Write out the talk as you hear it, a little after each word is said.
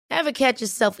Ever catch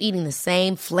yourself eating the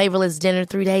same flavorless dinner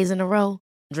 3 days in a row?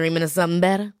 Dreaming of something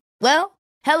better? Well,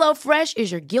 HelloFresh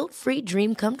is your guilt-free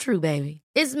dream come true, baby.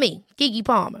 It's me, Keke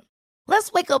Palmer.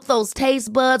 Let's wake up those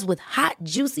taste buds with hot,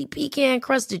 juicy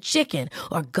pecan-crusted chicken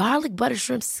or garlic butter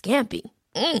shrimp scampi.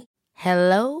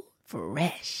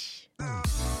 HelloFresh.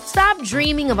 Stop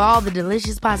dreaming of all the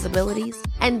delicious possibilities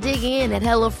and dig in at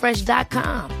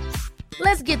HelloFresh.com.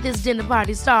 Let's get this dinner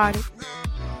party started.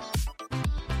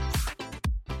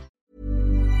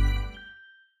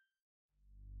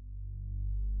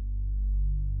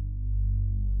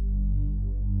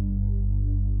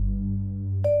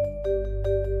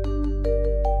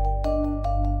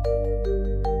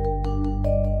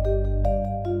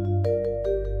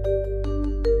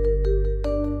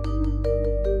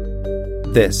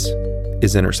 This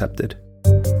is Intercepted.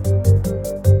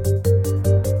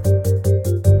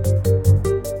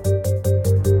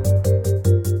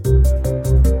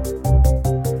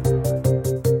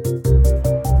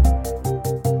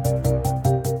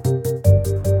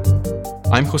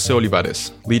 I'm Jose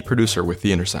Olivares, lead producer with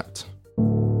The Intercept.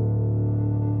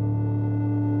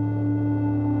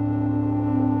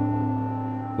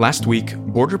 Last week,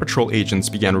 Border Patrol agents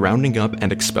began rounding up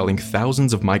and expelling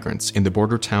thousands of migrants in the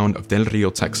border town of Del Rio,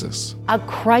 Texas. A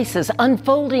crisis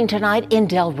unfolding tonight in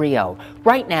Del Rio.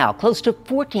 Right now, close to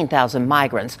 14,000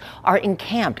 migrants are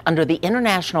encamped under the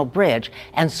International Bridge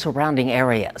and surrounding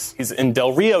areas. He's in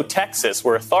Del Rio, Texas,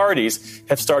 where authorities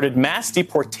have started mass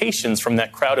deportations from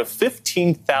that crowd of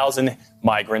 15,000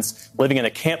 migrants living in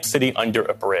a camp city under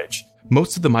a bridge.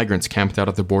 Most of the migrants camped out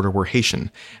at the border were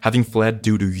Haitian, having fled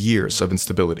due to years of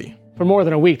instability. For more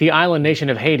than a week, the island nation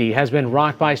of Haiti has been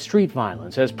rocked by street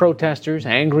violence as protesters,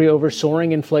 angry over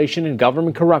soaring inflation and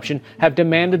government corruption, have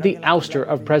demanded the ouster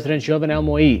of President Jovenel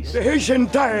Moïse. The Haitian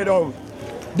tired of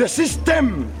the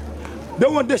system. They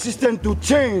want the system to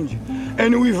change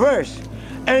and reverse,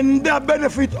 and the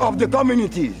benefit of the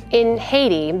communities. In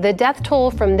Haiti, the death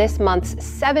toll from this month's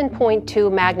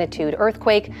 7.2 magnitude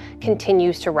earthquake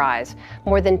continues to rise.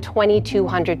 More than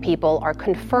 2,200 people are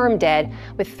confirmed dead,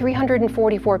 with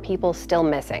 344 people still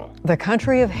missing. The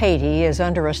country of Haiti is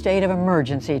under a state of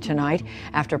emergency tonight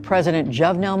after President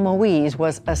Jovenel Moïse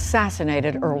was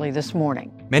assassinated early this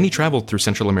morning. Many traveled through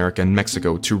Central America and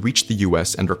Mexico to reach the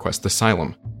U.S. and request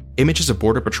asylum. Images of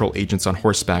Border Patrol agents on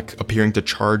horseback appearing to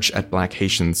charge at black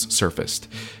Haitians surfaced,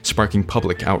 sparking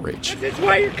public outrage. This is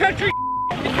why your country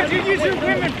because you're using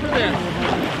women for this.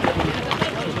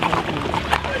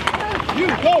 You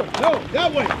go,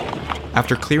 that way.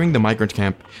 After clearing the migrant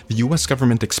camp, the U.S.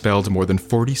 government expelled more than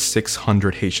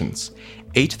 4,600 Haitians.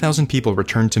 8,000 people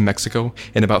returned to Mexico,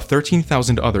 and about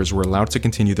 13,000 others were allowed to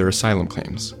continue their asylum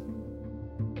claims.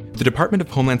 The Department of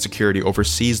Homeland Security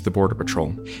oversees the Border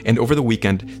Patrol, and over the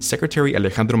weekend, Secretary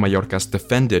Alejandro Mayorkas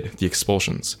defended the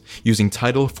expulsions, using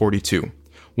Title 42,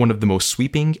 one of the most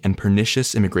sweeping and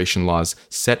pernicious immigration laws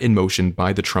set in motion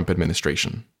by the Trump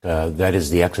administration. That is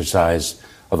the exercise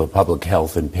of a public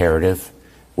health imperative.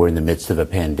 We're in the midst of a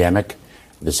pandemic.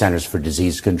 The Centers for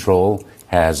Disease Control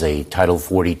has a Title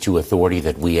 42 authority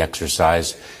that we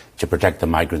exercise to protect the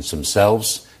migrants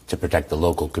themselves, to protect the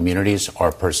local communities,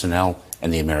 our personnel,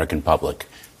 and the American public.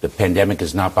 The pandemic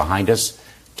is not behind us.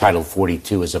 Title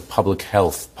 42 is a public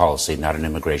health policy, not an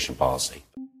immigration policy.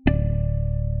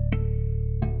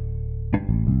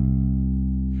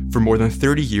 For more than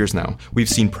 30 years now, we've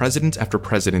seen president after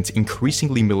president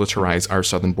increasingly militarize our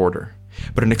southern border.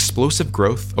 But an explosive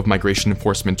growth of migration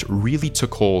enforcement really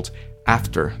took hold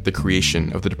after the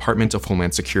creation of the Department of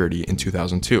Homeland Security in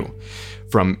 2002,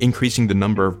 from increasing the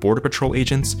number of Border Patrol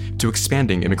agents to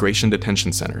expanding immigration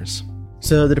detention centers.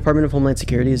 So the Department of Homeland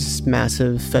Security is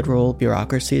massive federal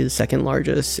bureaucracy, the second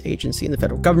largest agency in the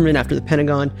federal government after the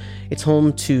Pentagon. It's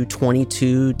home to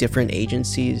 22 different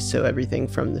agencies, so everything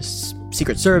from the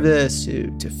Secret Service to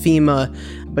FEMA,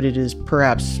 but it is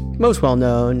perhaps most well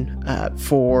known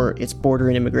for its border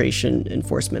and immigration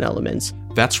enforcement elements.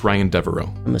 That's Ryan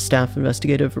Devereaux. I'm a staff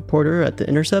investigative reporter at The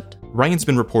Intercept. Ryan's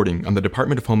been reporting on the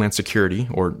Department of Homeland Security,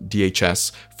 or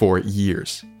DHS, for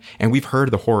years. And we've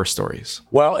heard the horror stories.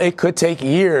 Well, it could take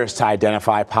years to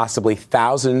identify possibly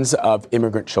thousands of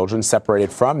immigrant children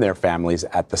separated from their families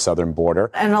at the southern border.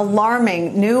 An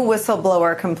alarming new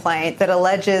whistleblower complaint that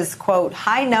alleges, quote,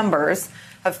 high numbers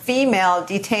of female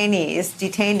detainees,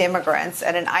 detained immigrants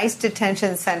at an ICE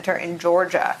detention center in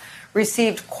Georgia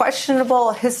received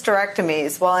questionable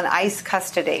hysterectomies while in ICE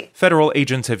custody. Federal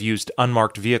agents have used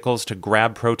unmarked vehicles to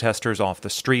grab protesters off the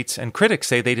streets, and critics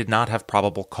say they did not have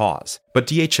probable cause. But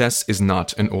DHS is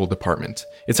not an old department.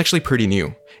 It's actually pretty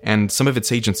new, and some of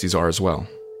its agencies are as well.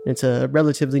 It's a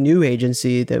relatively new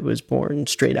agency that was born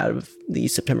straight out of the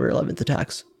September 11th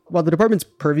attacks. While the department's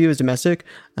purview is domestic,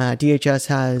 DHS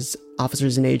has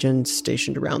officers and agents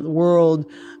stationed around the world,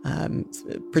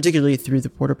 particularly through the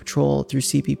Border Patrol, through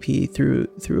CBP,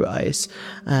 through ICE.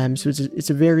 So it's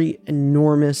a very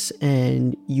enormous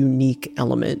and unique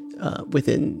element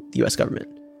within the U.S. government.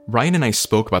 Ryan and I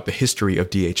spoke about the history of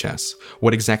DHS,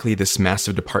 what exactly this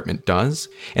massive department does,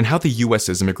 and how the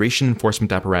U.S.'s immigration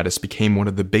enforcement apparatus became one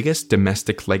of the biggest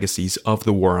domestic legacies of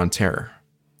the War on Terror.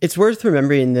 It's worth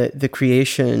remembering that the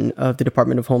creation of the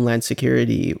Department of Homeland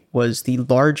Security was the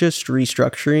largest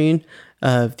restructuring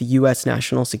of the U.S.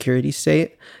 national security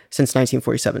state since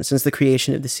 1947, since the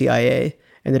creation of the CIA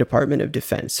and the Department of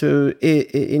Defense. So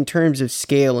in terms of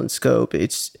scale and scope,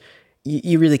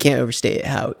 you really can't overstate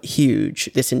how huge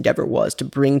this endeavor was to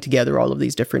bring together all of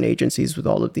these different agencies with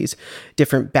all of these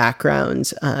different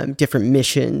backgrounds, different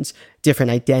missions,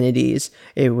 different identities.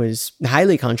 It was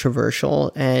highly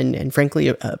controversial and frankly,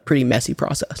 a pretty messy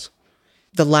process.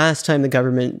 The last time the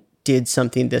government did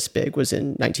something this big was in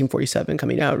 1947,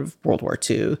 coming out of World War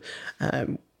II,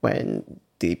 when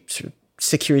the sort of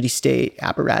security state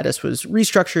apparatus was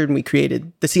restructured and we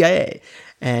created the CIA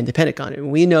and the Pentagon.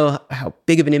 And we know how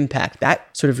big of an impact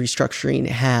that sort of restructuring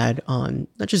had on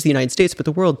not just the United States, but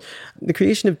the world. The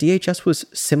creation of DHS was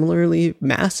similarly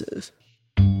massive.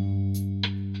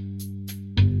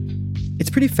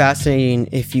 It's pretty fascinating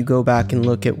if you go back and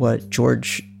look at what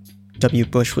George W.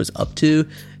 Bush was up to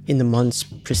in the months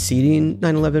preceding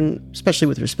 9/11, especially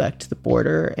with respect to the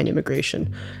border and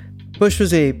immigration. Bush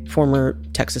was a former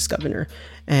Texas governor,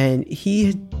 and he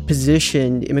had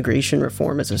positioned immigration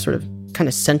reform as a sort of kind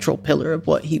of central pillar of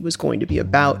what he was going to be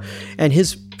about. And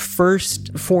his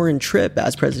first foreign trip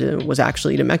as president was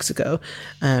actually to Mexico,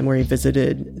 where he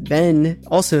visited then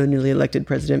also newly elected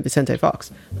President Vicente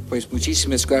Fox. Pues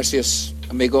muchísimas gracias,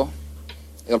 amigo,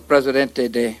 el presidente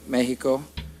de México.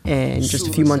 And just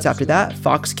a few months after that,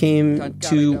 Fox came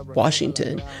to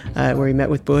Washington, where he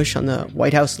met with Bush on the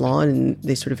White House lawn, and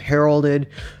they sort of heralded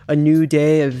a new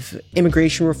day of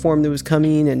immigration reform that was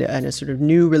coming and a sort of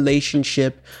new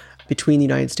relationship between the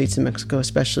United States and Mexico,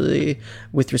 especially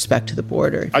with respect to the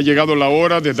border. Ha llegado la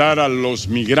hora de dar a los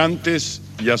migrantes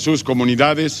y a sus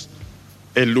comunidades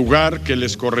el lugar que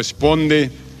les corresponde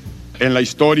en la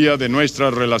historia de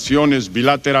nuestras relaciones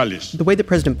bilaterales. The way that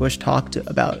President Bush talked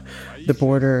about the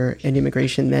border and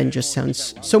immigration then just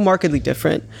sounds so markedly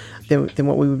different than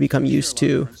what we would become used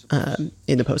to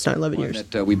in the post 9/11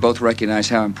 years. We both recognize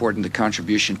how important the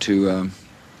contribution to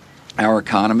our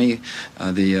economy,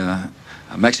 the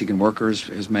Mexican workers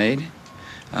has made,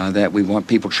 that we want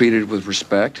people treated with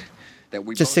respect.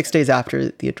 Just 6 days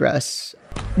after the address.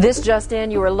 This just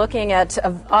in, you are looking at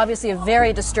obviously a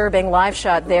very disturbing live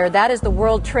shot there. That is the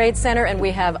World Trade Center, and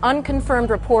we have unconfirmed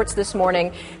reports this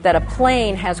morning that a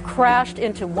plane has crashed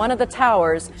into one of the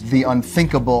towers. The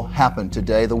unthinkable happened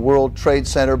today. The World Trade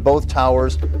Center, both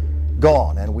towers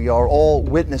gone, and we are all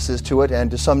witnesses to it, and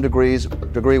to some degree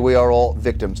we are all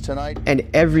victims tonight. And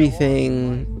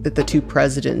everything that the two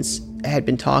presidents had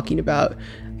been talking about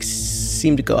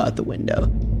seemed to go out the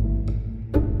window.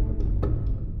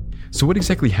 So what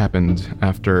exactly happened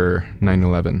after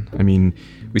 9/11? I mean,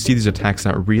 we see these attacks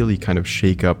that really kind of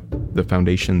shake up the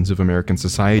foundations of American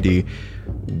society.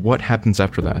 What happens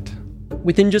after that?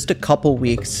 Within just a couple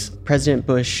weeks, President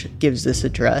Bush gives this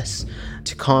address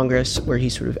to Congress where he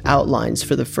sort of outlines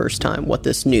for the first time what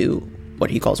this new,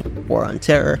 what he calls war on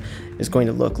terror, is going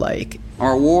to look like.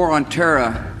 Our war on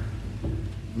terror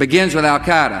begins with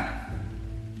Al-Qaeda,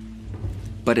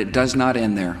 but it does not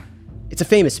end there. It's a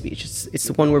famous speech. It's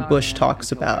the one where Bush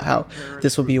talks about how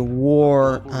this will be a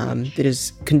war that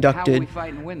is conducted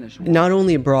not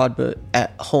only abroad, but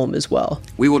at home as well.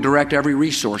 We will direct every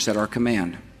resource at our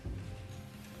command,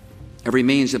 every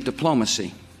means of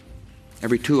diplomacy,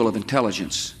 every tool of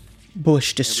intelligence.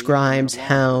 Bush describes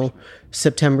how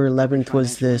September 11th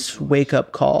was this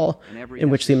wake-up call in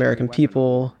which the American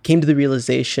people came to the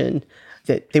realization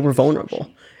that they were vulnerable.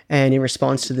 And in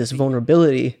response to this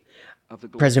vulnerability,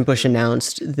 President Bush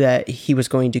announced that he was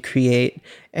going to create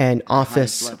an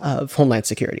Office of Homeland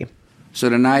Security. So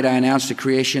tonight I announced the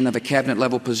creation of a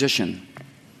cabinet-level position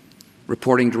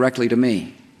reporting directly to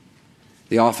me,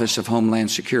 the Office of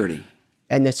Homeland Security.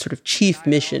 And the sort of chief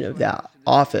mission of that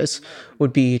office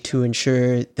would be to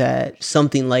ensure that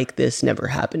something like this never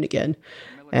happened again.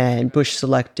 And Bush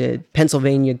selected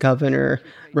Pennsylvania Governor,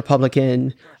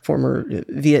 Republican, former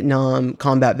Vietnam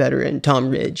combat veteran Tom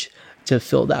Ridge to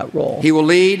fill that role. He will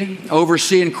lead,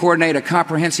 oversee, and coordinate a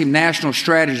comprehensive national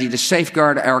strategy to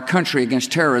safeguard our country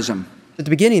against terrorism. At the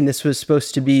beginning, this was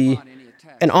supposed to be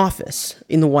an office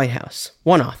in the White House,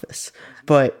 one office.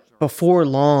 But before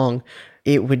long,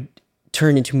 it would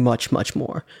turn into much, much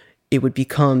more. It would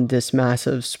become this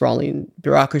massive, sprawling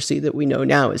bureaucracy that we know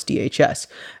now as DHS.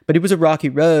 But it was a rocky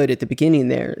road at the beginning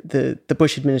there. The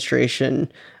Bush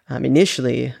administration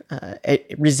initially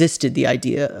it resisted the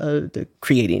idea of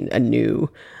creating a new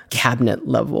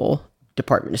cabinet-level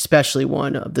department, especially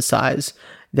one of the size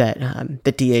that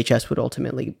the DHS would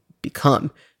ultimately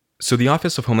become. So the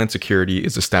Office of Homeland Security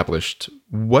is established.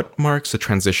 What marks a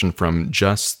transition from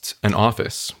just an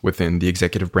office within the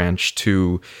executive branch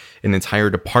to an entire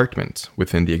department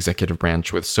within the executive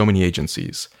branch with so many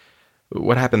agencies?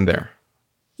 What happened there?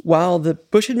 While the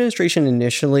Bush administration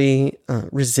initially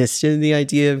resisted the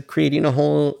idea of creating a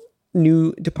whole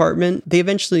new department, they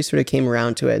eventually sort of came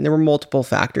around to it. And there were multiple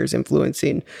factors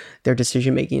influencing their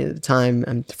decision-making at the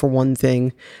time. For one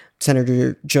thing,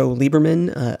 Senator Joe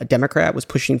Lieberman, a Democrat, was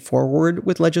pushing forward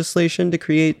with legislation to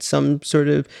create some sort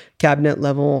of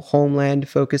cabinet-level,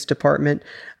 homeland-focused department.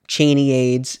 Cheney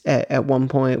aides at one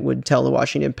point would tell the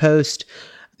Washington Post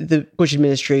the Bush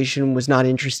administration was not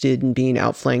interested in being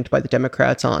outflanked by the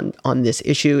Democrats on this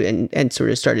issue and sort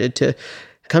of started to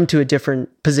come to a different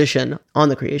position on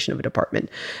the creation of a department.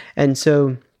 And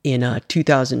so in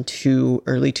 2002,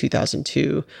 early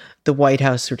 2002, the White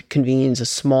House sort of convenes a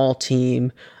small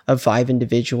team of 5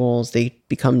 individuals. They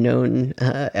become known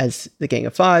as the Gang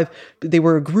of Five. They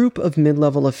were a group of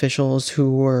mid-level officials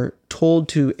who were told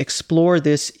to explore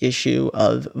this issue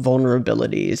of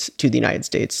vulnerabilities to the United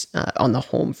States on the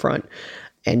home front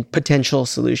and potential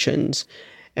solutions.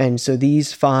 And so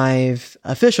these 5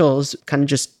 officials kind of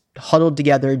just huddled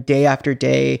together day after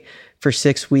day for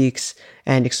 6 weeks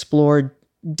and explored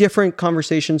different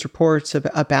conversations, reports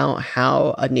about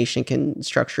how a nation can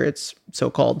structure its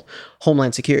so-called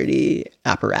homeland security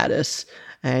apparatus.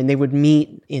 And they would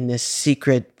meet in this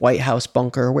secret White House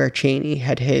bunker where Cheney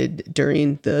had hid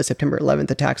during the September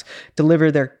 11th attacks,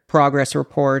 deliver their progress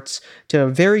reports to a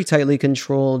very tightly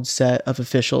controlled set of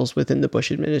officials within the Bush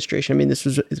administration. I mean, this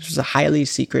was a highly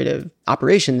secretive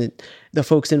operation that the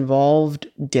folks involved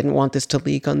didn't want this to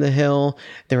leak on the Hill.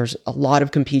 There was a lot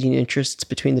of competing interests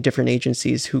between the different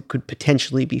agencies who could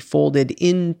potentially be folded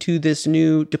into this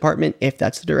new department if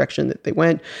that's the direction that they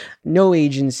went. No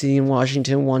agency in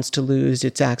Washington wants to lose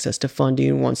its access to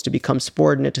funding, wants to become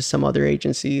subordinate to some other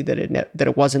agency that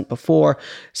it wasn't before.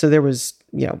 So there was,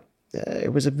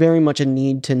 it was very much a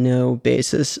need-to-know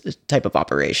basis type of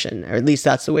operation, or at least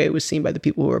that's the way it was seen by the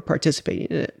people who were participating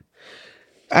in it.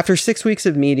 After 6 weeks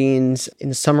of meetings in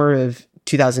the summer of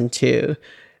 2002,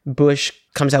 Bush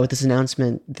comes out with this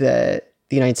announcement that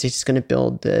the United States is going to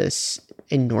build this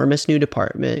enormous new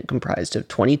department comprised of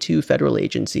 22 federal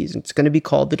agencies. It's going to be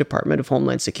called the Department of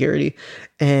Homeland Security,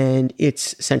 and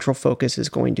its central focus is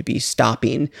going to be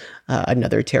stopping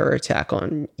another terror attack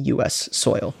on U.S.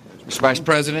 soil. Mr. Vice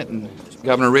President and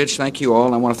Governor Ridge, thank you all.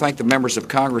 And I want to thank the members of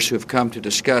Congress who have come to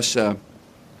discuss the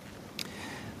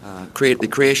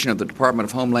creation of the Department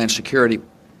of Homeland Security.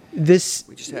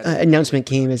 This announcement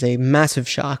came as a massive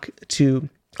shock to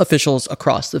officials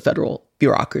across the federal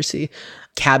bureaucracy.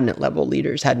 Cabinet-level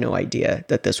leaders had no idea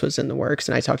that this was in the works.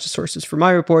 And I talked to sources for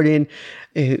my reporting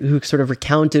who sort of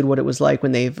recounted what it was like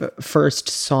when they first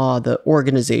saw the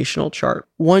organizational chart.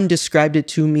 One described it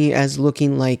to me as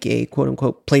looking like a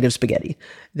quote-unquote plate of spaghetti.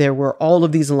 There were all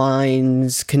of these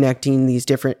lines connecting these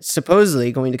different,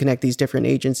 supposedly going to connect these different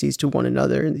agencies to one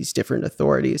another and these different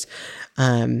authorities.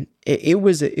 It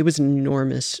was an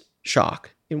enormous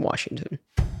shock in Washington.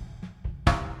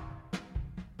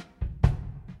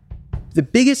 The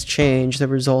biggest change that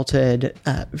resulted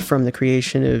from the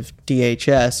creation of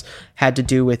DHS had to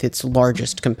do with its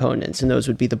largest components, and those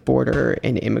would be the border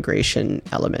and immigration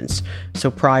elements. So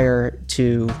prior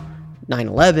to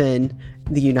 9/11,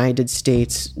 the United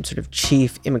States sort of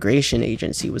chief immigration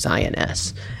agency was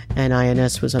INS, and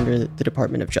INS was under the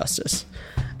Department of Justice.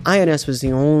 INS was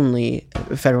the only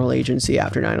federal agency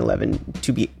after 9/11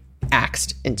 to be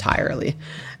axed entirely.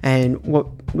 And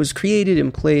what was created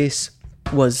in place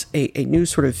was a new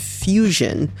sort of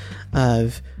fusion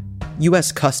of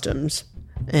U.S. Customs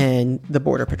and the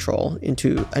Border Patrol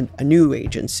into a new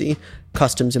agency,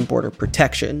 Customs and Border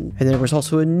Protection. And there was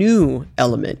also a new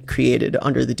element created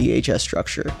under the DHS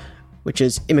structure, which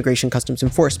is Immigration Customs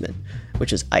Enforcement,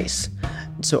 which is ICE.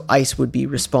 So ICE would be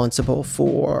responsible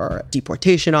for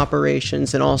deportation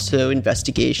operations and also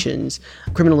investigations,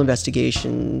 criminal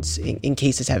investigations in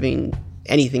cases having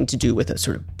anything to do with a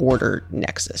sort of border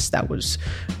nexus. That was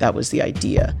the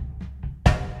idea.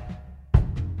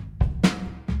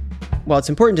 while it's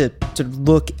important to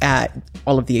look at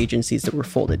all of the agencies that were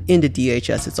folded into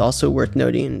DHS, it's also worth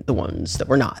noting the ones that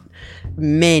were not.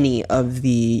 Many of the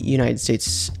United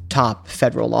States' top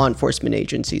federal law enforcement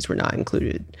agencies were not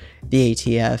included. The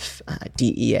ATF,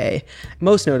 DEA.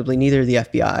 Most notably, neither the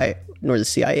FBI nor the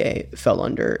CIA fell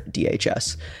under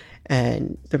DHS.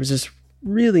 And there was this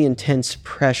really intense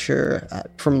pressure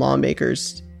from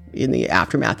lawmakers in the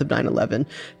aftermath of 9/11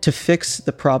 to fix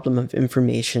the problem of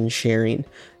information sharing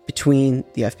between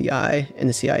the FBI and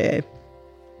the CIA.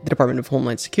 The Department of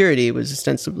Homeland Security was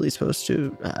ostensibly supposed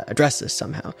to address this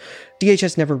somehow.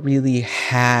 DHS never really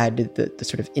had the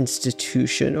sort of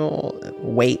institutional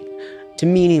weight to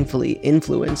meaningfully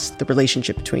influence the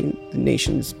relationship between the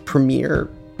nation's premier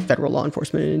federal law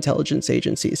enforcement and intelligence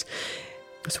agencies.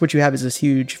 So what you have is this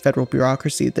huge federal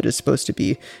bureaucracy that is supposed to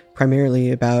be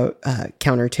primarily about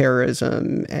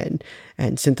counterterrorism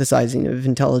and synthesizing of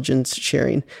intelligence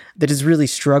sharing that is really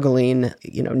struggling,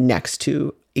 next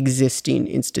to existing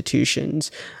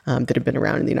institutions that have been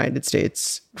around in the United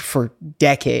States for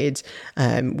decades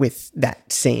with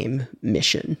that same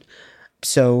mission.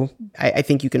 So I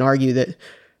think you can argue that,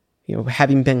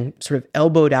 having been sort of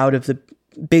elbowed out of the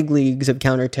big leagues of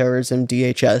counterterrorism,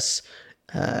 DHS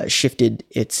shifted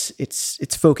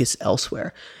its focus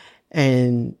elsewhere.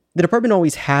 And the department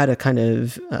always had a kind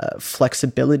of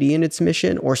flexibility in its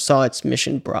mission, or saw its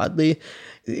mission broadly.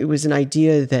 It was an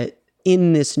idea that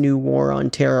in this new war on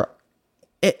terror,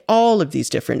 all of these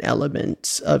different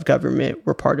elements of government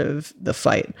were part of the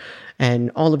fight, and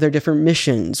all of their different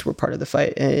missions were part of the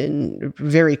fight. And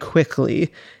very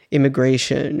quickly,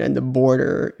 immigration and the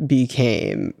border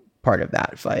became part of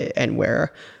that fight, and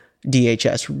where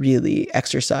DHS really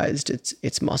exercised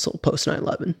its muscle post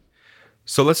 9/11.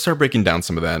 So let's start breaking down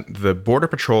some of that. The Border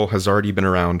Patrol has already been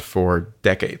around for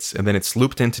decades, and then it's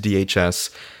looped into DHS.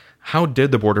 How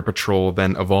did the Border Patrol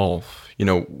then evolve?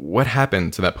 What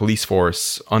happened to that police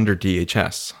force under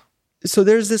DHS? So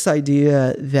there's this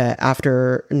idea that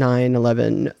after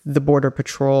 9/11, the Border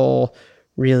Patrol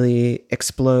really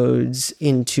explodes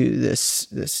into this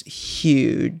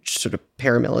huge sort of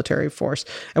paramilitary force.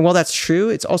 And while that's true,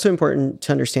 it's also important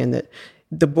to understand that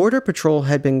the Border Patrol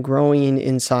had been growing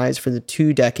in size for the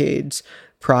 2 decades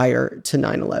prior to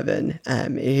 9/11.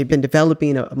 It had been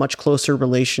developing a much closer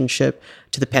relationship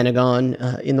to the Pentagon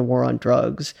in the war on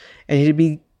drugs.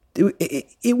 And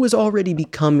it was already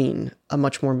becoming a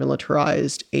much more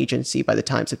militarized agency by the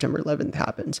time September 11th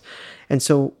happens. And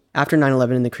so after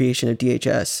 9/11 and the creation of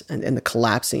DHS and the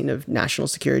collapsing of national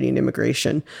security and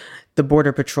immigration, the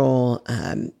Border Patrol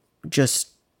just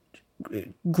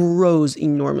grows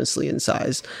enormously in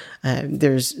size.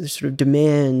 There's sort of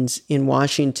demands in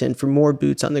Washington for more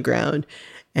boots on the ground,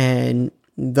 and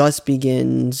thus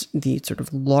begins the sort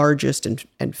of largest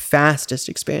and fastest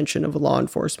expansion of a law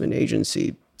enforcement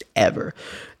agency ever.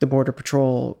 The Border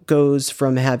Patrol goes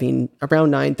from having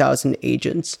around 9,000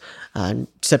 agents on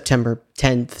September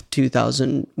 10th,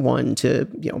 2001 to,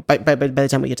 by the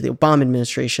time we get to the Obama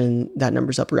administration, that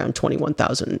number's up around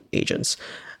 21,000 agents.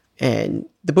 And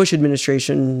the Bush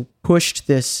administration pushed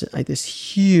this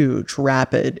huge,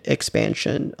 rapid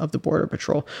expansion of the Border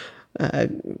Patrol,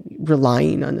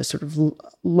 relying on this sort of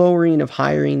lowering of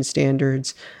hiring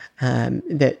standards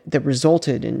that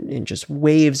resulted in just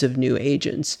waves of new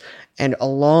agents. And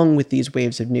along with these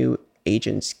waves of new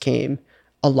agents came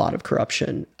a lot of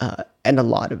corruption and a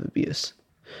lot of abuse.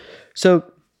 So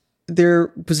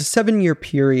there was a 7-year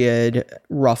period,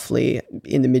 roughly,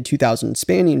 in the mid-2000s,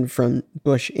 spanning from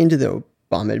Bush into the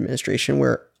Obama administration,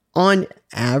 where on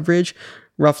average,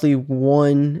 roughly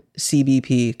one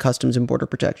CBP, Customs and Border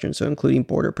Protection, so including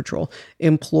Border Patrol,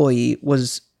 employee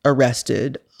was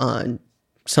arrested on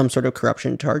some sort of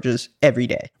corruption charges every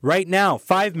day. Right now,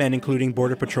 5 men, including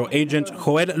Border Patrol agent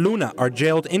Joel Luna, are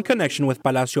jailed in connection with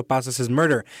Palacio Paz's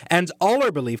murder, and all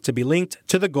are believed to be linked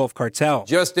to the Gulf Cartel.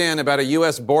 Just in, about a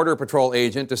U.S. Border Patrol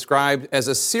agent described as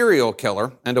a serial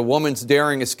killer and a woman's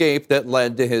daring escape that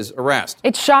led to his arrest.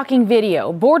 It's shocking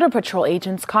video. Border Patrol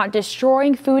agents caught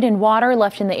destroying food and water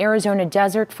left in the Arizona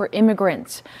desert for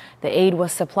immigrants. The aid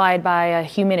was supplied by a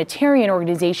humanitarian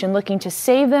organization looking to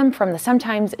save them from the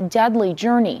sometimes deadly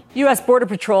journey. U.S. Border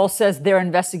Patrol says they're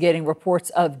investigating reports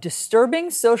of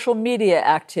disturbing social media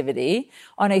activity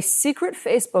on a secret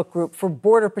Facebook group for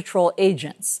Border Patrol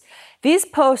agents. These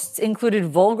posts included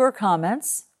vulgar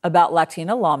comments about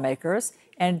Latina lawmakers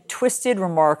and twisted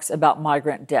remarks about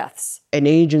migrant deaths. An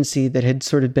agency that had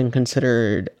sort of been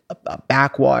considered a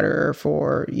backwater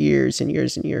for years and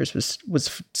years and years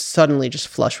was suddenly just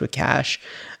flush with cash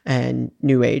and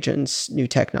new agents, new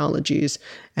technologies,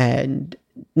 and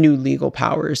new legal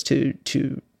powers to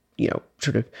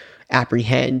sort of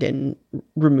apprehend and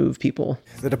remove people.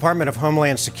 The Department of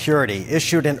Homeland Security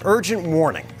issued an urgent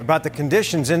warning about the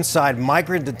conditions inside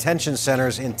migrant detention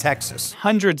centers in Texas.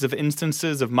 Hundreds of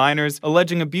instances of minors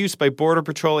alleging abuse by Border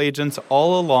Patrol agents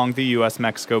all along the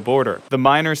U.S.-Mexico border. The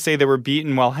minors say they were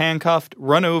beaten while handcuffed,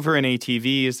 run over in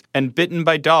ATVs, and bitten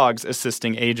by dogs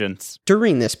assisting agents.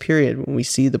 During this period, when we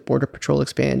see the Border Patrol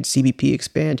expand, CBP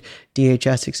expand,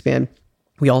 DHS expand,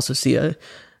 we also see a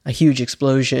huge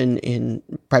explosion in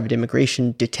private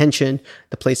immigration detention,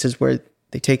 the places where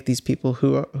they take these people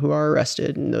who are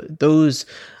arrested. And those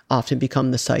often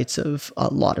become the sites of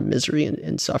a lot of misery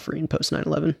and suffering post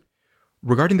 9/11.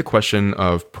 Regarding the question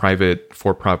of private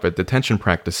for-profit detention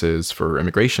practices for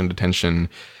immigration detention,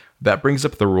 that brings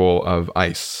up the role of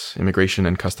ICE, Immigration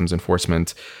and Customs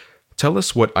Enforcement. Tell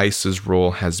us what ICE's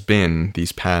role has been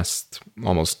these past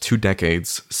almost 2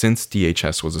 decades since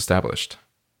DHS was established.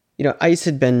 ICE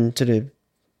had been sort of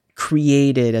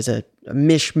created as a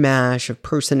mishmash of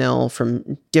personnel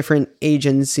from different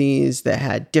agencies that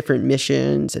had different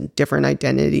missions and different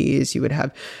identities. You would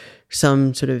have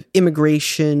some sort of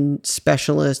immigration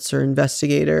specialists or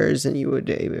investigators, and you would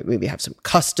maybe have some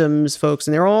customs folks,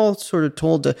 and they're all sort of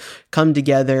told to come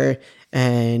together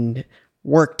and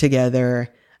work together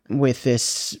with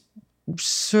this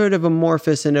sort of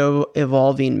amorphous and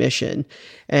evolving mission.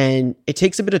 And it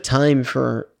takes a bit of time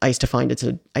for ICE to find its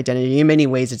identity. In many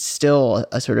ways, it's still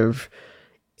a sort of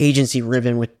agency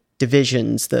riven with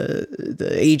divisions. The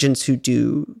agents who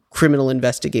do criminal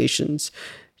investigations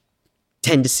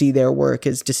tend to see their work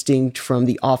as distinct from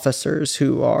the officers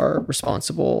who are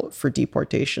responsible for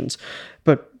deportations.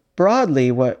 But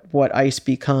broadly, what ICE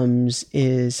becomes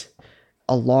is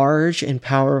a large and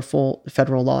powerful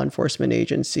federal law enforcement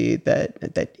agency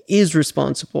that is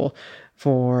responsible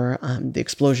for the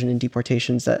explosion in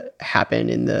deportations that happened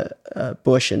in the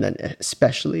Bush and then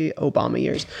especially Obama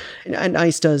years. And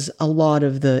ICE does a lot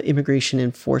of the immigration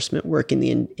enforcement work in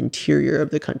the interior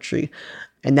of the country.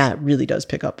 And that really does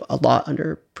pick up a lot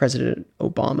under President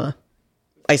Obama.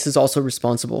 ICE is also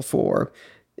responsible for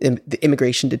the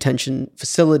immigration detention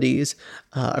facilities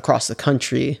across the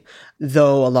country,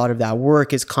 though a lot of that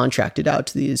work is contracted out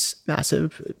to these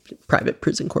massive private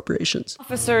prison corporations.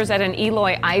 Officers at an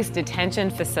Eloy ICE detention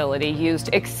facility used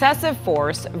excessive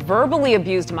force, verbally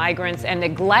abused migrants, and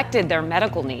neglected their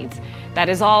medical needs. That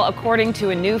is all according to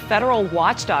a new federal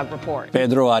watchdog report.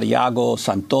 Pedro Arriago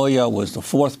Santoya was the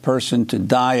 4th person to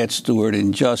die at Stewart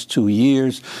in just 2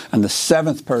 years, and the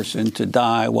 7th person to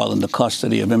die while in the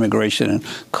custody of Immigration and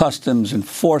Customs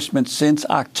Enforcement since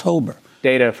October.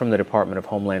 Data from the Department of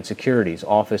Homeland Security's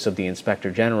Office of the Inspector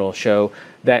General show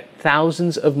that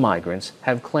thousands of migrants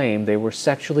have claimed they were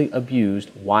sexually abused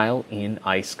while in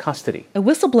ICE custody. A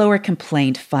whistleblower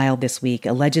complaint filed this week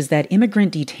alleges that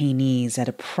immigrant detainees at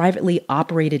a privately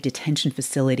operated detention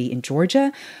facility in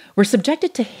Georgia were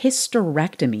subjected to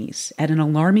hysterectomies at an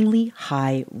alarmingly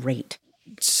high rate.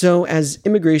 So as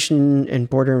immigration and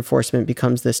border enforcement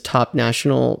becomes this top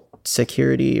national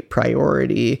security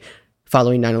priority,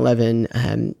 following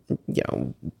 9/11,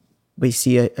 we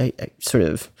see a sort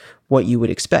of what you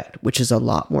would expect, which is a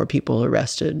lot more people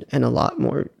arrested and a lot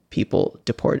more people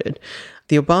deported.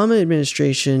 The Obama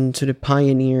administration sort of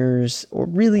pioneers or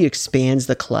really expands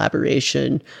the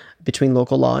collaboration between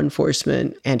local law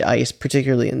enforcement and ICE,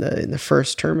 particularly in the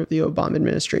first term of the Obama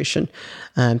administration,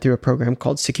 through a program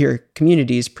called Secure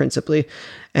Communities, principally.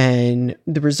 And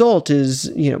the result is,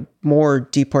 more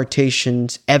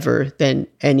deportations ever than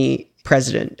any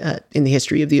president in the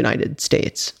history of the United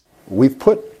States. We've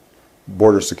put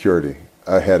border security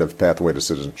ahead of pathway to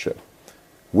citizenship.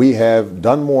 We have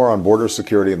done more on border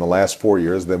security in the last 4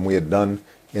 years than we had done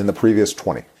in the previous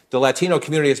 20. The Latino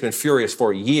community has been furious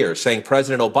for years, saying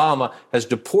President Obama has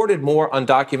deported more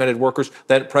undocumented workers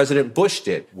than President Bush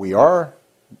did. We are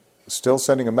still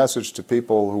sending a message to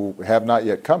people who have not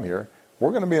yet come here.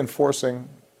 We're going to be enforcing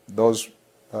those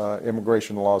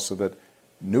immigration laws so that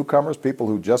newcomers, people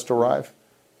who just arrive,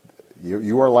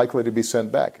 you are likely to be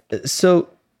sent back. So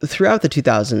throughout the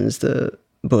 2000s, the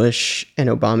Bush and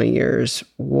Obama years,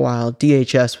 while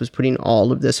DHS was putting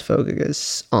all of this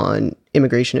focus on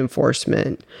immigration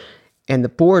enforcement and the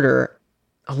border,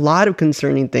 a lot of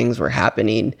concerning things were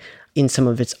happening in some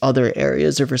of its other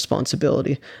areas of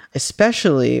responsibility,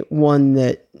 especially one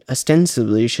that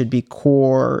ostensibly should be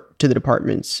core to the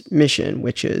department's mission,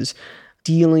 which is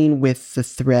dealing with the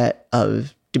threat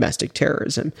of domestic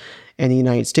terrorism. And the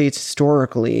United States,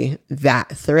 historically,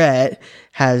 that threat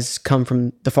has come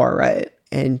from the far right.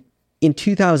 And in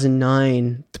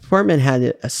 2009, the department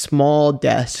had a small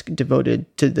desk devoted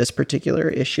to this particular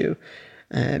issue.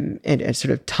 and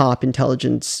sort of top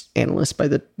intelligence analyst by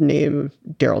the name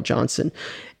of Daryl Johnson.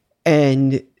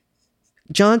 And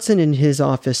Johnson in his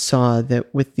office saw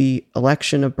that with the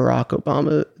election of Barack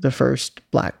Obama, the first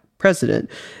black president,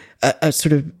 a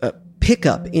sort of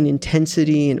pickup in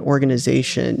intensity and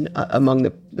organization among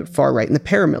the far right and the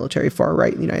paramilitary far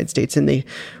right in the United States. And they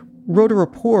wrote a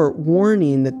report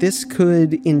warning that this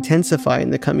could intensify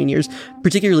in the coming years,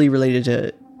 particularly related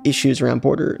to issues around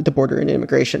the border and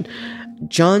immigration.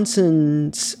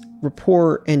 Johnson's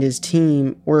report and his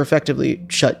team were effectively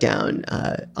shut down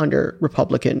under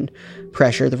Republican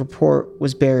pressure. The report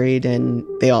was buried and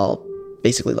they all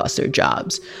basically lost their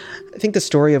jobs. I think the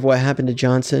story of what happened to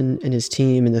Johnson and his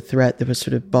team and the threat that was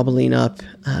sort of bubbling up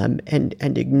and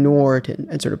ignored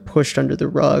and sort of pushed under the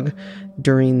rug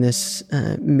during this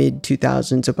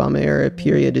mid-2000s Obama era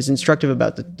period is instructive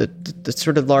about the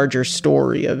sort of larger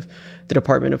story of the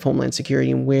Department of Homeland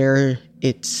Security and where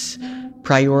its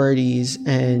priorities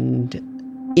and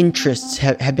interests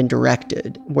have been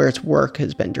directed, where its work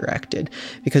has been directed.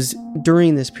 Because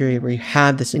during this period where you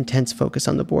have this intense focus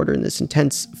on the border and this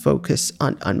intense focus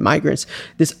on migrants,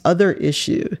 this other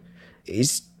issue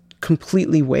is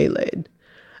completely waylaid.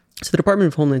 So the Department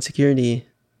of Homeland Security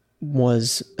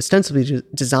was ostensibly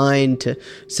designed to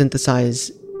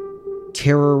synthesize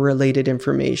terror-related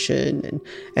information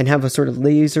and have a sort of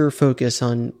laser focus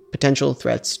on potential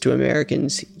threats to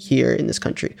Americans here in this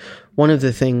country. One of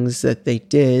the things that they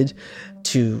did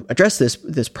to address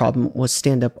this problem was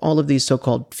stand up all of these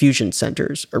so-called fusion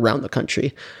centers around the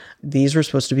country. These were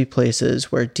supposed to be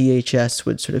places where DHS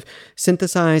would sort of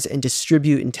synthesize and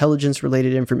distribute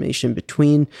intelligence-related information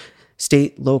between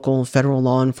state, local, federal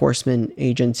law enforcement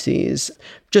agencies,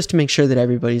 just to make sure that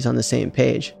everybody's on the same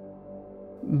page.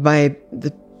 By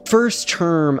the first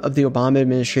term of the Obama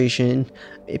administration,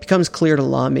 it becomes clear to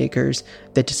lawmakers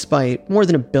that despite more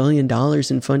than $1 billion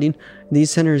in funding, these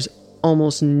centers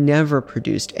almost never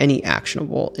produced any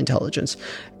actionable intelligence.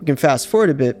 We can fast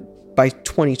forward a bit. By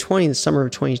 2020, the summer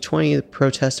of 2020, the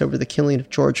protest over the killing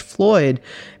of George Floyd,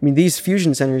 these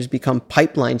fusion centers become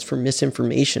pipelines for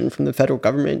misinformation from the federal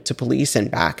government to police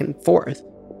and back and forth.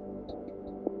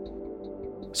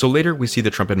 So later, we see the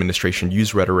Trump administration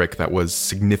use rhetoric that was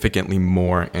significantly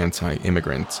more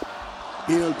anti-immigrant.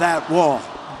 Build that wall.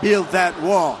 Build that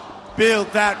wall.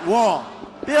 Build that wall.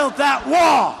 Build that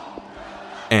wall.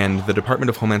 And the Department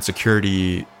of Homeland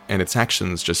Security and its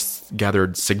actions just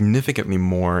gathered significantly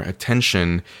more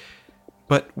attention.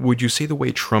 But would you say the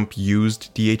way Trump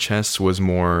used DHS was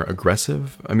more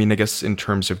aggressive? I guess in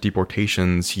terms of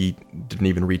deportations, he didn't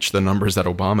even reach the numbers that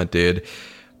Obama did.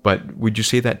 But would you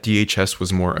say that DHS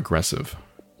was more aggressive?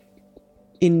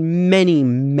 In many,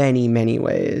 many, many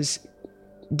ways,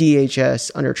 DHS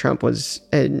under Trump was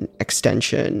an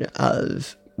extension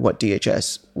of what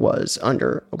DHS was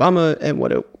under Obama and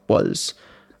what it was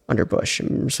under Bush.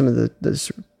 Some of the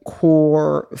sort of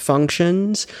core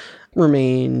functions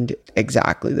remained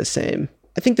exactly the same.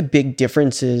 I think the big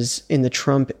differences in the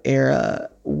Trump era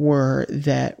were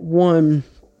that, one,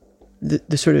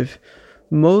 the sort of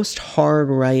most hard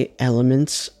right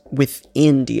elements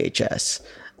within DHS,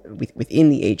 within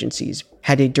the agencies,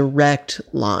 had a direct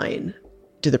line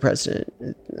to the president.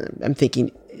 I'm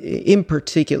thinking in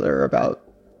particular about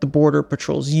the Border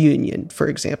Patrol's union, for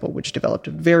example, which developed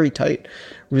a very tight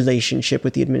relationship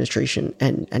with the administration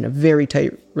and a very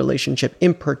tight relationship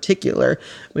in particular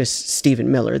with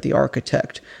Stephen Miller, the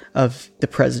architect of the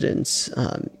president's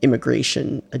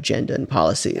immigration agenda and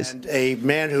policies. And a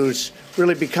man who's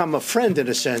really become a friend in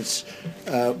a sense,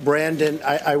 Brandon,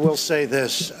 I will say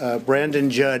this, Brandon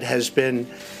Judd has been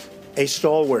a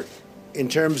stalwart in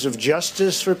terms of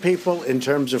justice for people, in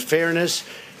terms of fairness.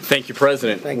 Thank you,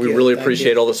 President. We really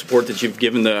appreciate all the support that you've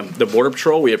given the Border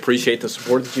Patrol. We appreciate the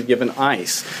support that you've given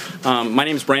ICE. My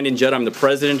name is Brandon Judd. I'm the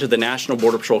president of the National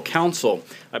Border Patrol Council.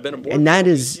 I've been a Border and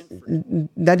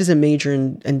that is a major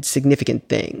and significant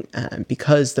thing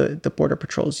because the Border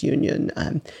Patrol's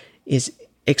union is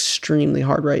extremely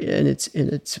hard right in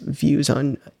its views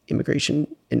on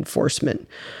immigration enforcement.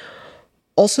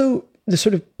 Also, the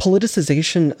sort of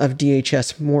politicization of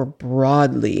DHS more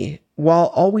broadly,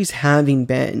 while always having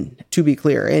been, to be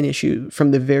clear, an issue from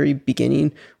the very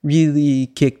beginning, really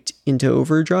kicked into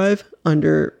overdrive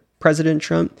under President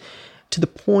Trump, to the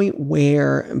point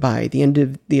where by the end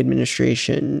of the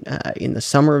administration, in the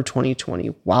summer of 2020,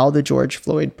 while the George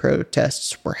Floyd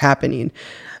protests were happening,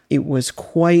 it was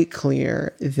quite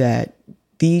clear that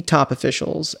the top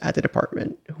officials at the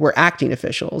department, who were acting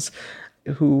officials,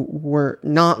 who were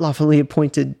not lawfully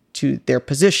appointed to their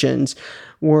positions,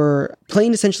 were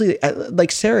playing essentially like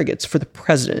surrogates for the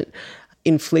president.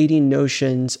 inflating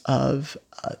notions of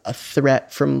a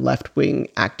threat from left-wing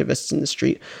activists in the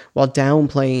street while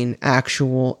downplaying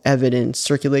actual evidence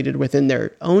circulated within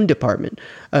their own department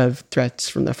of threats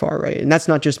from the far right. And that's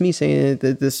not just me saying it.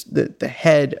 The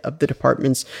head of the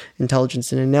department's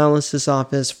Intelligence and Analysis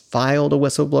Office filed a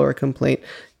whistleblower complaint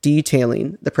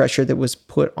detailing the pressure that was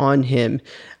put on him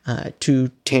to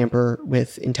tamper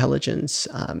with intelligence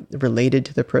related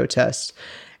to the protests.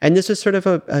 And this was sort of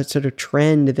a sort of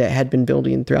trend that had been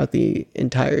building throughout the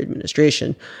entire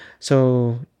administration.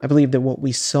 So I believe that what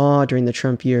we saw during the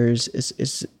Trump years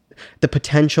is the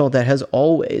potential that has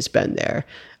always been there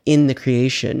in the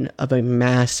creation of a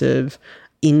massive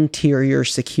interior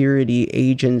security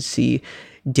agency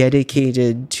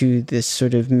dedicated to this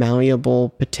sort of malleable,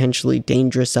 potentially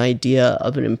dangerous idea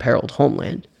of an imperiled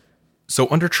homeland. So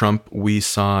under Trump, we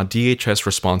saw DHS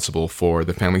responsible for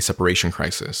the family separation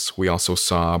crisis. We also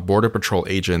saw Border Patrol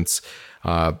agents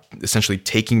essentially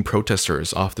taking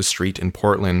protesters off the street in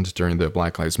Portland during the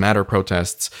Black Lives Matter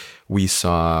protests. We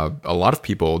saw a lot of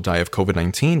people die of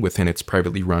COVID-19 within its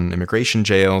privately run immigration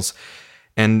jails.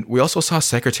 And we also saw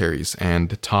secretaries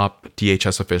and top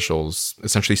DHS officials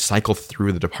essentially cycle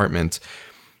through the department.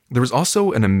 There was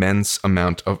also an immense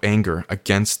amount of anger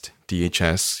against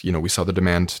DHS. We saw the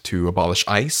demand to abolish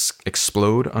ICE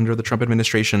explode under the Trump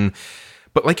administration.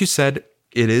 But like you said,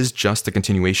 it is just a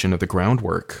continuation of the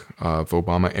groundwork of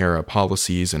Obama-era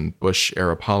policies and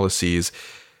Bush-era policies.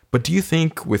 But do you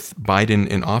think with Biden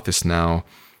in office now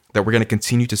that we're going to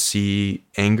continue to see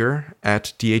anger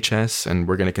at DHS and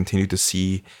we're going to continue to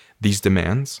see these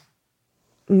demands?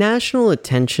 National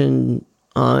attention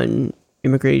on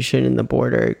immigration and the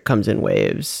border comes in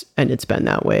waves, and it's been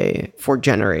that way for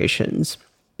generations.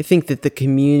 I think that the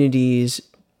communities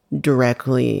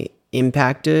directly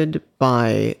impacted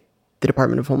by the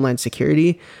Department of Homeland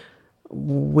Security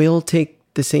will take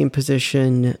the same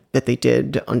position that they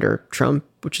did under Trump,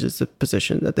 which is the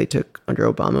position that they took under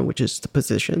Obama, which is the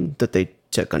position that they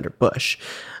took under Bush,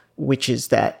 which is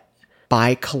that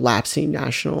by collapsing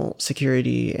national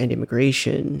security and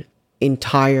immigration,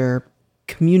 entire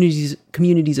communities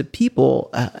of people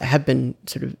have been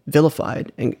sort of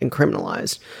vilified and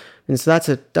criminalized. And so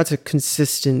that's a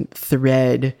consistent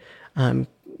thread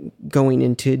going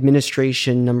into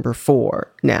administration number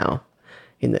 4 now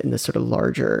in the sort of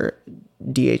larger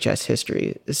DHS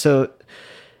history. So,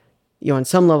 on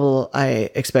some level, I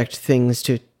expect things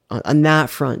to on that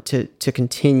front to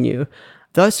continue.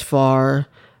 Thus far,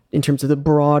 in terms of the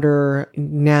broader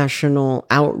national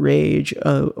outrage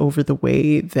over the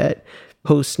way that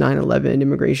post 9/11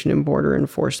 immigration and border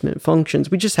enforcement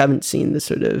functions, we just haven't seen the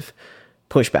sort of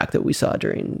pushback that we saw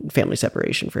during family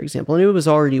separation, for example. And it was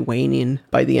already waning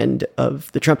by the end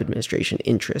of the Trump administration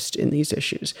interest in these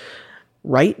issues.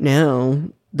 Right now,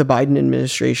 the Biden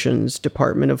administration's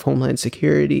Department of Homeland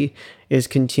Security is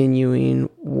continuing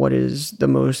what is the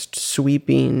most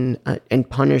sweeping and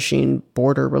punishing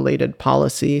border-related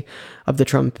policy of the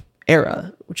Trump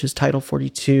era, which is Title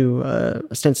 42,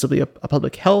 ostensibly a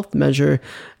public health measure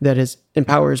that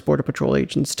empowers Border Patrol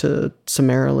agents to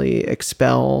summarily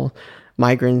expel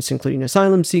migrants, including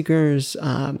asylum seekers,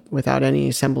 without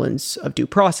any semblance of due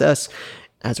process.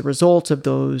 As a result of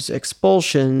those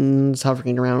expulsions,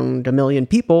 hovering around 1 million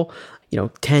people,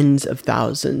 tens of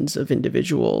thousands of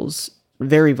individuals,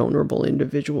 very vulnerable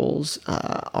individuals,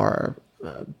 are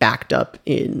backed up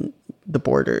in the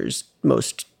border's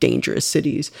most dangerous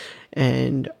cities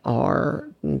and are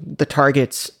the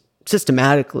targets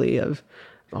systematically of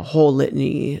a whole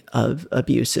litany of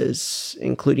abuses,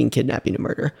 including kidnapping and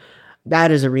murder.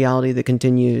 That is a reality that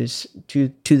continues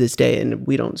to this day, and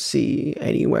we don't see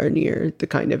anywhere near the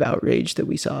kind of outrage that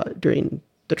we saw during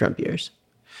the Trump years.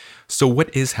 So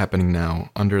what is happening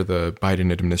now under the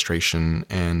Biden administration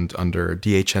and under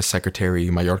DHS Secretary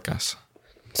Mayorkas?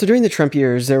 So during the Trump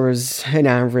years, there was an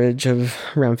average of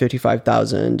around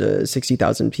 55,000 to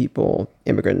 60,000 people,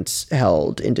 immigrants,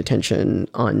 held in detention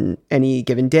on any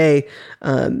given day.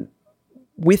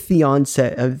 With the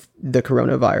onset of the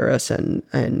coronavirus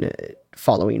and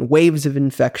following waves of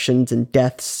infections and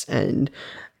deaths and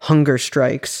hunger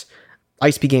strikes,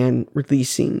 ICE began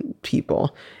releasing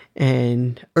people.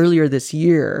 And earlier this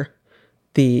year,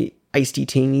 the ICE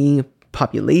detainee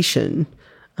population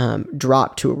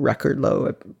dropped to a record low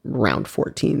of around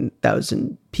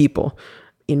 14,000 people.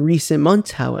 In recent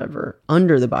months, however,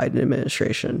 under the Biden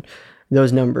administration,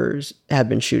 those numbers have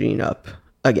been shooting up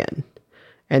again.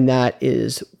 And that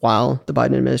is while the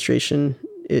Biden administration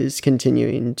is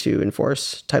continuing to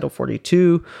enforce Title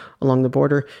 42 along the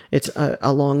border. It's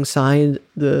alongside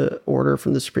the order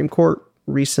from the Supreme Court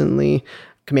recently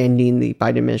commanding the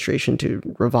Biden administration to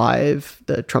revive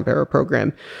the Trump-era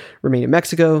program Remain in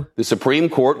Mexico. The Supreme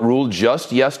Court ruled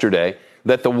just yesterday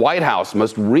that the White House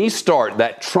must restart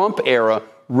that Trump-era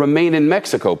Remain in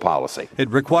Mexico policy. It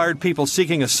required people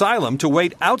seeking asylum to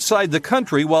wait outside the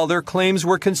country while their claims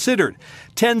were considered.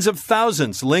 Tens of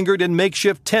thousands lingered in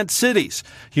makeshift tent cities.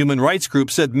 Human rights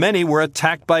groups said many were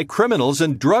attacked by criminals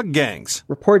and drug gangs.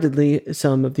 Reportedly,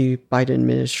 some of the Biden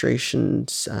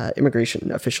administration's immigration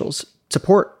officials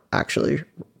support actually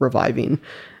reviving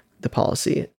the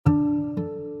policy.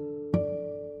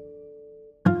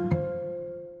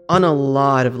 On a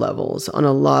lot of levels, on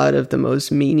a lot of the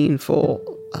most meaningful,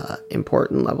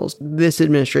 important levels, this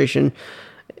administration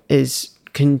is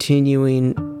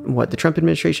continuing what the Trump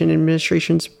administration and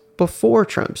administrations before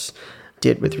Trump's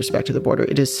did with respect to the border.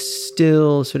 It is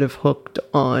still sort of hooked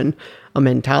on a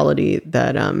mentality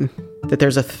that that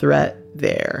there's a threat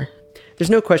there. There's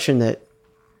no question that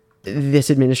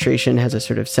this administration has a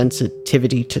sort of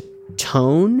sensitivity to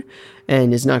tone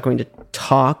and is not going to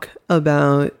talk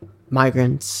about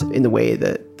migrants in the way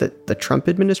that the Trump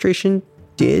administration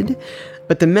did,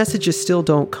 but the messages still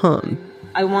don't come.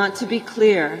 I want to be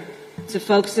clear to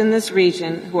folks in this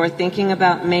region who are thinking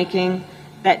about making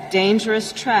that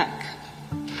dangerous trek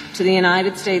to the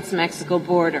United States-Mexico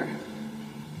border.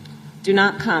 Do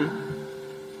not come.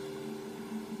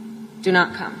 Do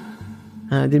not come.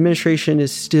 The administration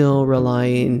is still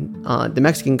relying on the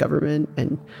Mexican government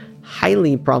and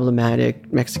highly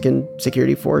problematic Mexican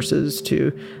security forces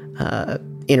to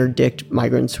interdict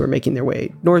migrants who are making their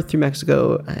way north through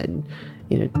Mexico. And,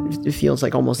 it feels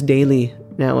like almost daily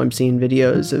now I'm seeing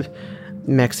videos of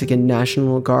Mexican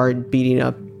National Guard beating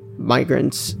up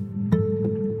migrants.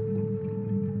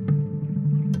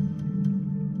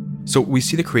 So we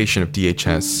see the creation of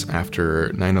DHS after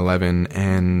 9/11,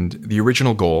 and the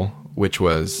original goal, which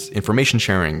was information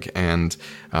sharing and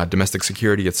domestic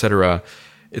security, etc.,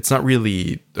 it's not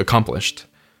really accomplished.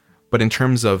 But in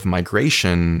terms of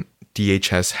migration,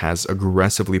 DHS has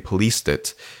aggressively policed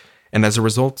it. And as a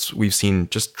result, we've seen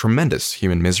just tremendous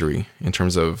human misery in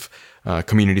terms of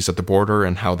communities at the border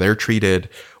and how they're treated,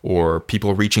 or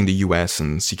people reaching the U.S.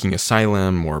 and seeking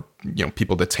asylum, or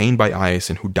people detained by ICE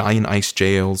and who die in ICE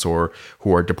jails, or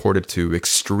who are deported to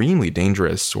extremely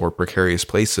dangerous or precarious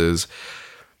places.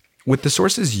 With the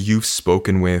sources you've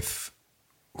spoken with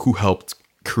who helped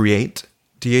create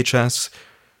DHS,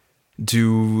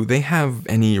 do they have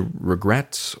any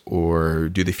regret, or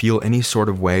do they feel any sort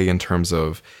of way in terms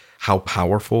of how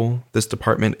powerful this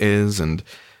department is and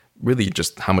really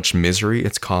just how much misery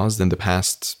it's caused in the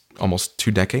past almost 2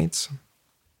 decades?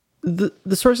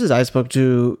 The sources I spoke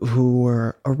to who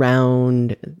were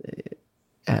around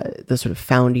the sort of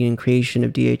founding and creation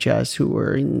of DHS, who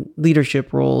were in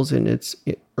leadership roles in its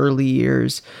early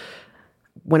years,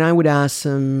 when I would ask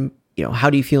them,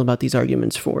 how do you feel about these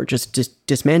arguments for just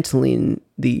dismantling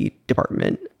the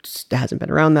department? It hasn't been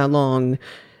around that long.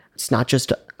 It's not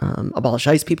just abolish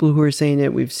ICE people who are saying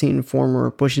it. We've seen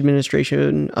former Bush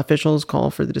administration officials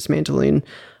call for the dismantling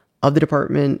of the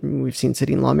department. We've seen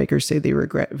sitting lawmakers say they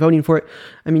regret voting for it.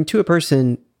 I mean, to a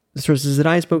person, the sources that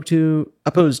I spoke to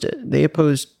opposed it. They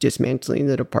opposed dismantling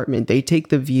the department. They take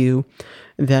the view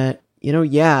that,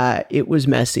 it was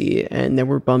messy and there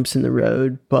were bumps in the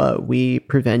road, but we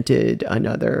prevented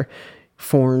another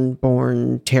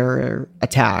foreign-born terror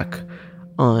attack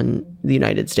on the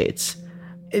United States.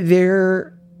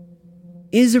 There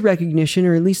is a recognition,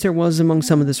 or at least there was among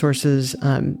some of the sources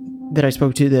that I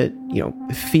spoke to, that,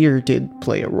 fear did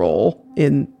play a role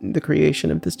in the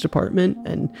creation of this department,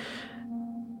 and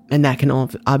that can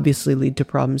obviously lead to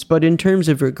problems. But in terms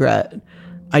of regret,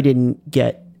 I didn't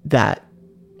get that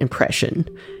impression.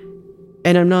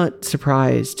 And I'm not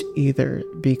surprised either,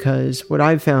 because what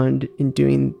I've found in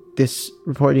doing this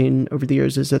reporting over the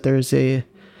years is that there's a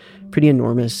pretty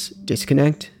enormous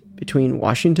disconnect between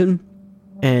Washington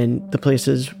and the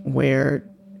places where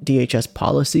DHS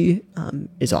policy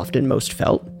is often most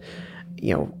felt.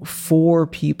 For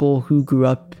people who grew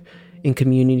up in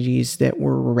communities that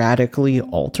were radically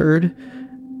altered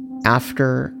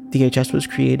after DHS was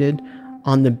created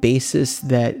on the basis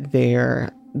that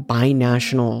their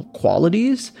binational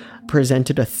qualities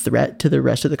presented a threat to the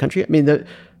rest of the country. I mean,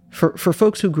 for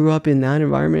folks who grew up in that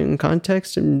environment and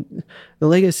context, and the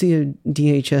legacy of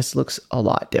DHS looks a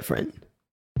lot different.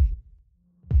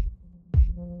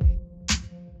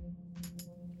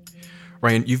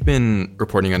 Ryan, you've been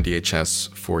reporting on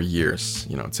DHS for years.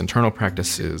 Its internal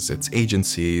practices, its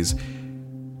agencies.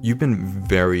 You've been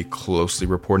very closely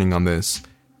reporting on this.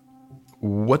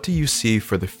 What do you see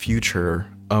for the future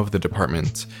of the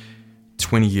department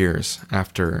 20 years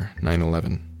after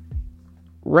 9/11?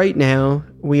 Right now,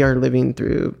 we are living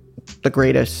through the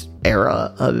greatest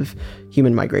era of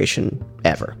human migration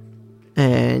ever.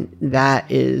 And that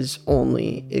is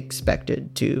only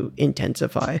expected to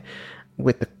intensify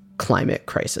with the climate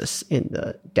crisis in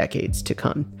the decades to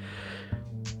come.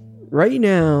 Right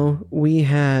now, we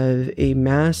have a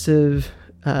massive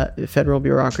federal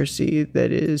bureaucracy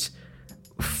that is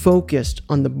focused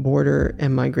on the border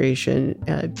and migration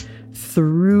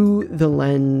through the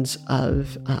lens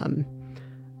of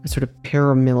a sort of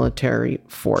paramilitary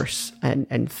force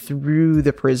and through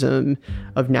the prism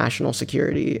of national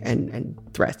security and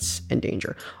threats and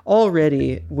danger.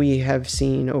 Already, we have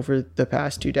seen over the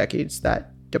past 2 decades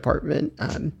that department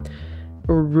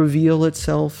reveal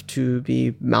itself to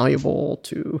be malleable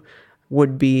to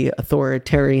would-be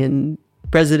authoritarian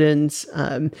presidents.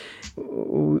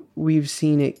 We've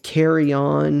seen it carry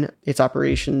on its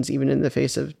operations even in the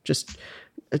face of just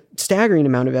a staggering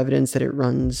amount of evidence that it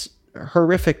runs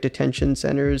horrific detention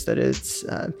centers, that its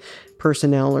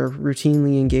personnel are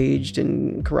routinely engaged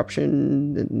in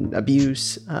corruption and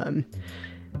abuse,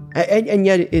 and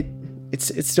yet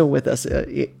it's still with us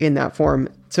in that form.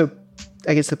 So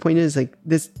I guess the point is, like,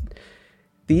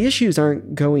 the issues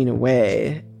aren't going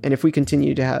away, and if we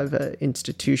continue to have an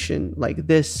institution like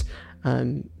this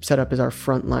set up as our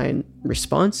frontline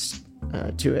response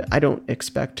to it, I don't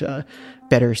expect a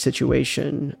better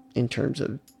situation in terms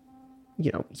of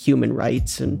human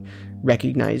rights and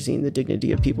recognizing the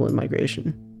dignity of people in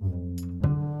migration.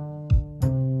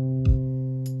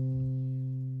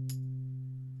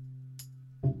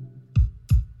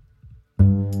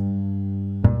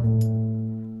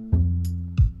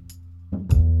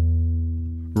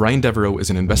 Ryan Devereaux is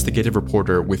an investigative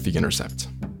reporter with The Intercept.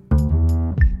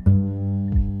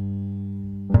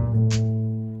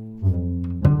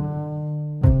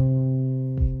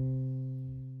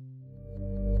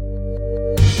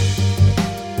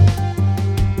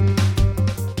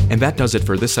 And that does it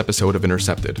for this episode of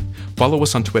Intercepted. Follow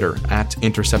us on Twitter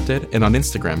 @Intercepted and on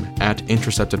Instagram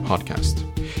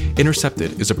 @InterceptedPodcast.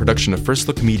 Intercepted is a production of First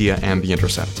Look Media and The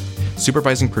Intercept.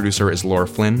 Supervising producer is Laura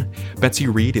Flynn, Betsy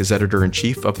Reed is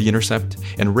editor-in-chief of The Intercept,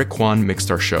 and Rick Kwan mixed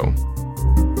our show.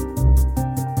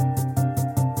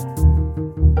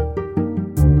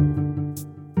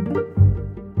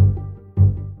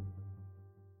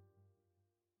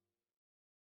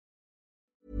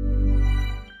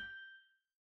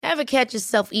 Ever catch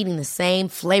yourself eating the same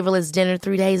flavorless dinner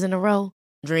 3 days in a row?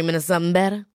 Dreaming of something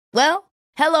better? Well,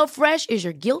 HelloFresh is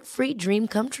your guilt-free dream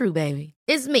come true, baby.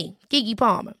 It's me, Keke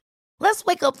Palmer. Let's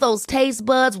wake up those taste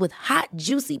buds with hot,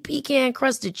 juicy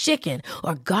pecan-crusted chicken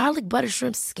or garlic butter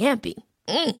shrimp scampi.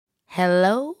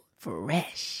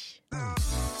 HelloFresh.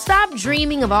 Stop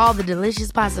dreaming of all the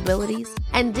delicious possibilities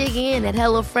and dig in at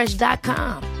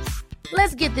HelloFresh.com.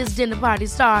 Let's get this dinner party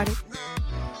started.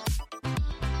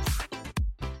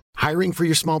 Hiring for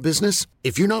your small business?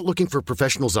 If you're not looking for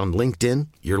professionals on LinkedIn,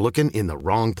 you're looking in the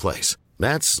wrong place.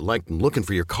 That's like looking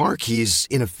for your car keys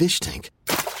in a fish tank.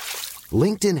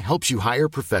 LinkedIn helps you hire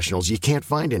professionals you can't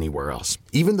find anywhere else,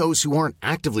 even those who aren't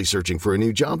actively searching for a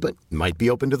new job but might be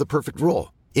open to the perfect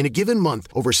role. In a given month,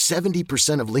 over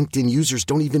 70% of LinkedIn users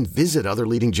don't even visit other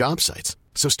leading job sites.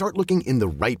 So start looking in the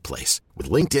right place. With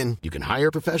LinkedIn, you can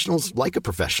hire professionals like a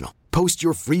professional. Post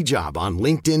your free job on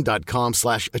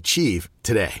linkedin.com/achieve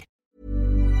today.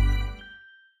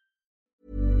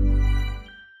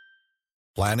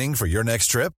 Planning for your next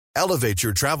trip? Elevate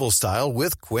your travel style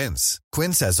with Quince.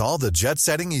 Quince has all the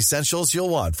jet-setting essentials you'll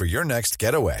want for your next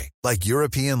getaway, like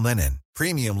European linen,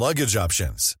 premium luggage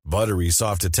options, buttery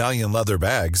soft Italian leather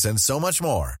bags, and so much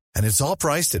more. And it's all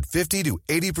priced at 50 to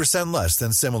 80% less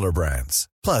than similar brands.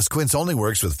 Plus, Quince only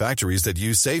works with factories that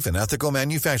use safe and ethical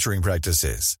manufacturing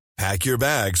practices. Pack your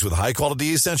bags with high-quality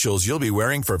essentials you'll be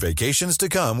wearing for vacations to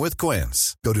come with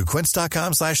Quince. Go to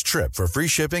quince.com/trip for free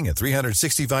shipping and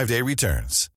 365-day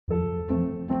returns.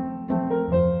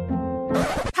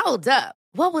 Hold up.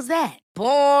 What was that?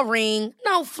 Boring.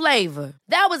 No flavor.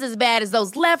 That was as bad as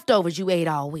those leftovers you ate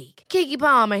all week. Keke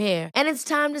Palmer here, and it's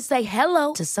time to say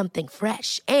hello to something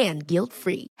fresh and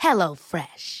guilt-free.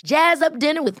 HelloFresh. Jazz up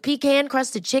dinner with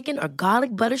pecan-crusted chicken or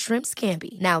garlic butter shrimp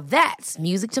scampi. Now that's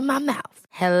music to my mouth.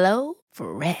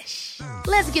 HelloFresh.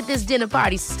 Let's get this dinner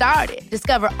party started.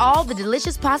 Discover all the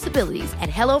delicious possibilities at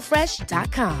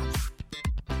HelloFresh.com.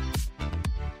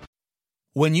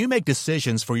 When you make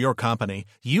decisions for your company,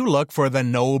 you look for the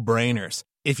no-brainers.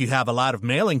 If you have a lot of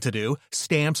mailing to do,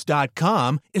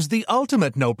 Stamps.com is the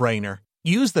ultimate no-brainer.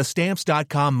 Use the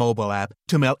Stamps.com mobile app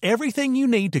to mail everything you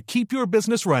need to keep your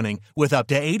business running with up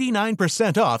to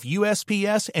 89% off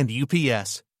USPS and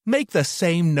UPS. Make the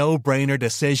same no-brainer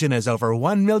decision as over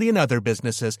 1 million other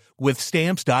businesses with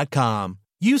Stamps.com.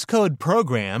 Use code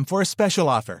PROGRAM for a special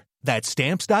offer. That's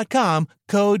Stamps.com,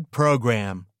 code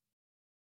PROGRAM.